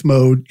growth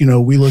mode,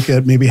 we look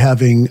at maybe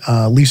having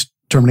lease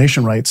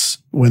termination rights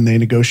when they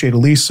negotiate a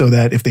lease, so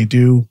that if they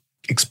do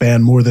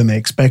expand more than they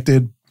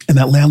expected, and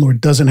that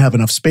landlord doesn't have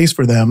enough space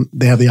for them,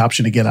 they have the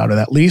option to get out of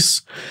that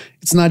lease.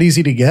 It's not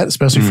easy to get,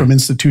 especially from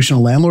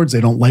institutional landlords.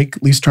 They don't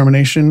like lease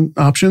termination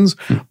options,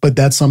 but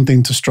that's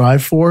something to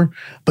strive for.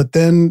 But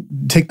then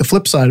take the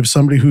flip side of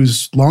somebody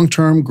whose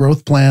long-term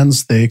growth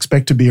plans, they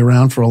expect to be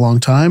around for a long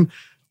time.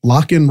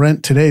 Lock in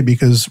rent today,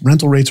 because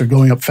rental rates are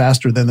going up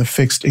faster than the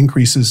fixed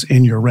increases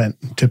in your rent.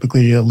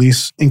 Typically, a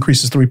lease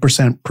increases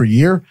 3% per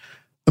year.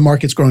 The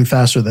market's growing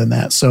faster than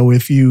that. So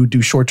if you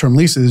do short-term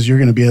leases, you're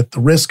going to be at the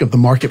risk of the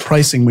market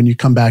pricing when you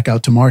come back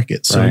out to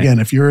market. So again,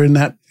 if you're in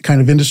that kind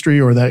of industry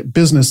or that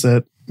business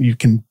that you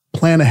can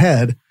plan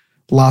ahead,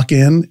 lock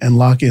in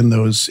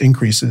those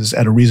increases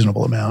at a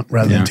reasonable amount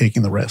rather than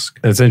taking the risk.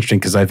 That's interesting,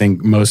 because I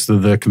think most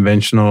of the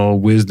conventional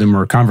wisdom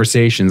or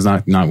conversations,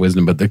 not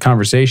wisdom, but the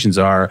conversations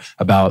are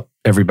about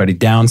everybody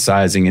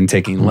downsizing and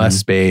taking less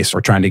space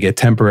or trying to get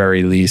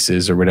temporary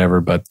leases or whatever.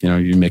 But,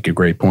 you make a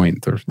great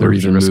point. They're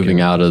even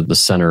moving out of the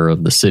center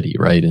of the city,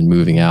 right? And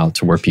moving out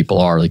to where people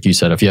are. Like you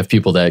said, if you have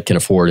people that can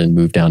afford and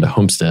move down to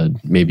Homestead,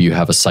 maybe you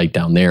have a site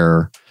down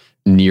there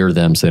near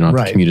them so they don't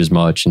have to commute as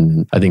much.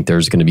 And I think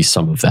there's going to be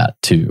some of that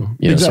too,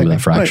 some of that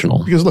fractional.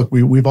 Right. Because look,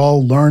 we've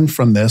all learned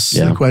from this.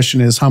 Yeah. The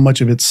question is how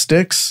much of it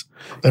sticks.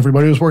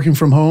 Everybody was working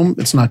from home.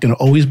 It's not going to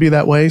always be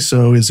that way.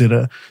 So is it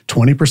a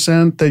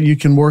 20% that you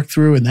can work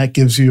through, and that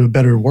gives you a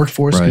better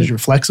workforce because you're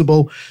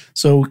flexible?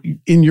 So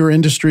in your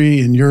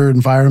industry, in your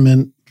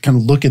environment, kind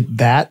of look at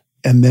that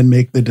and then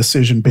make the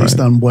decision based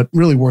on what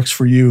really works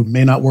for you.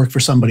 May not work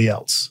for somebody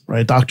else,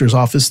 right? Doctor's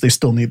office, they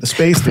still need the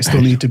space. They still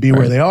need to be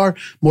where they are.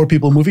 More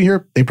people moving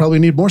here, they probably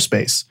need more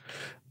space.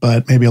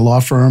 But maybe a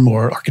law firm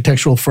or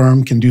architectural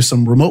firm can do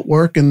some remote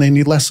work and they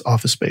need less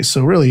office space.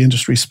 So really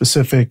industry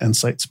specific and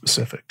site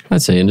specific.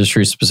 I'd say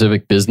industry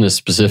specific, business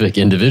specific,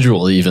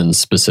 individual even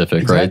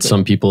specific, right?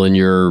 Some people in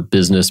your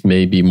business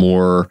may be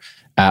more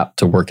apt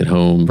to work at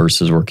home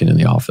versus working in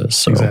the office.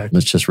 So it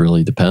just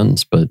really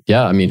depends. But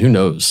yeah, I mean, who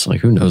knows?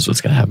 Like, who knows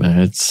what's going to happen?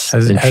 It's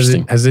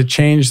interesting. Has it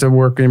changed, the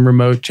working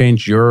remote,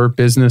 changed your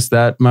business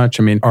that much?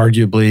 I mean,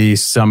 arguably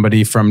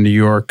somebody from New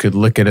York could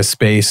look at a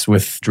space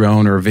with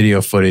drone or video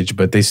footage,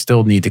 but they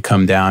still need to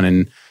come down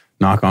and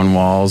knock on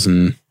walls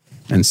and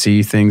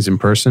see things in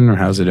person, or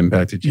how's it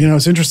impacted you?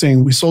 It's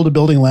interesting. We sold a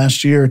building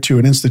last year to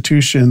an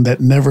institution that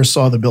never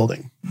saw the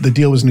building. The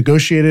deal was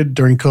negotiated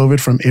during COVID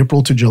from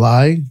April to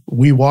July.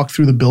 We walked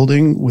through the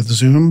building with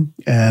Zoom,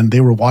 and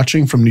they were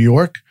watching from New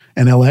York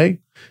and LA,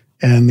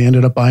 and they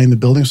ended up buying the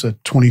building. It's a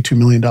 $22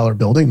 million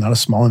building, not a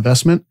small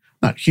investment,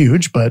 not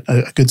huge, but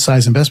a good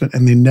size investment,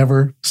 and they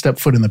never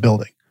stepped foot in the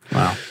building.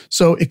 Wow.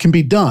 So it can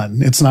be done.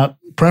 It's not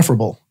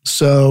preferable.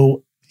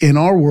 So in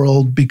our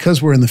world,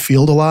 because we're in the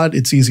field a lot,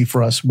 it's easy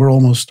for us. We're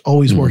almost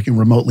always working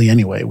remotely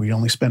anyway. We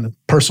only spend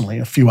personally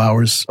a few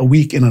hours a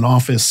week in an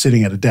office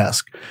sitting at a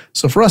desk.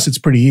 So for us, it's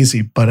pretty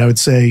easy. But I would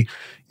say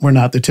we're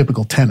not the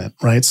typical tenant,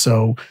 right?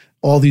 So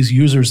all these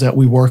users that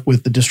we work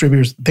with, the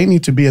distributors, they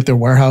need to be at their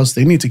warehouse.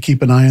 They need to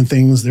keep an eye on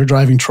things. They're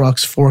driving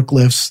trucks,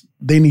 forklifts.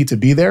 They need to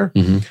be there.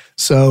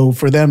 So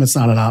for them, it's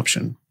not an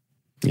option.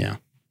 Yeah.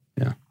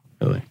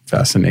 Really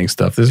fascinating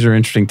stuff. These are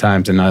interesting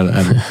times, and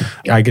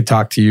I could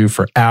talk to you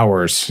for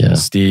hours,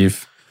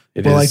 Steve.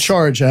 I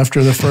charge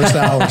after the first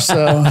hour,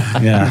 so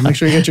make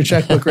sure you get your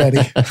checkbook ready.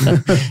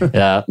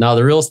 Now,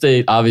 the real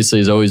estate obviously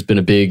has always been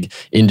a big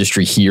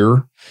industry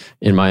here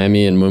in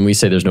Miami. And when we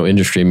say there's no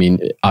industry, I mean,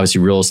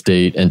 obviously real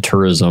estate and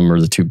tourism are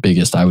the two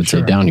biggest, I would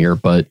say, down here.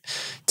 But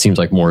it seems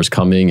like more is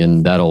coming,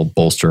 and that'll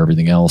bolster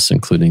everything else,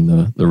 including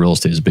the real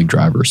estate is a big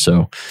driver.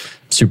 So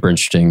super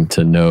interesting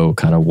to know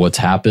kind of what's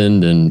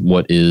happened and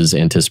what is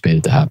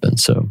anticipated to happen.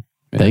 So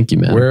thank you,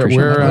 man.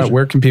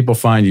 Where can people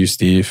find you,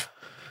 Steve?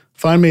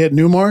 Find me at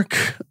Newmark.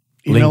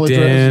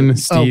 LinkedIn,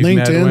 Steve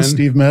Medwin.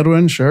 Steve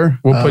Medwin, sure.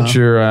 We'll put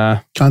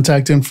your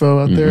contact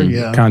info out there.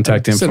 Yeah,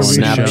 contact info.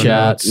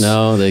 Snapchat.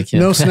 No, they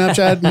can't. No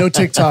Snapchat. No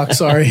TikTok.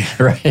 Sorry.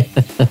 Right.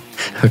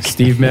 Okay.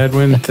 Steve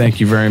Medwin, thank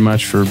you very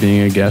much for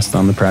being a guest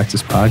on the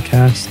Practice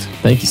Podcast.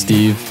 Thank you,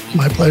 Steve.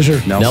 My pleasure.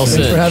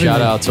 Nelson,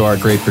 shout out to our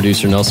great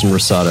producer, Nelson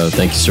Rosado.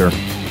 Thank you, sir.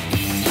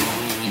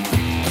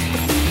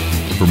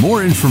 For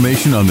more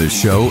information on this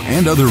show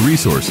and other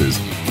resources,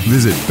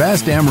 Visit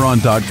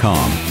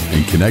fastamron.com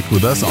and connect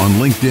with us on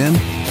LinkedIn,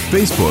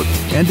 Facebook,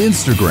 and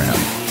Instagram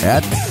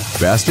at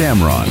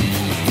FastAmron.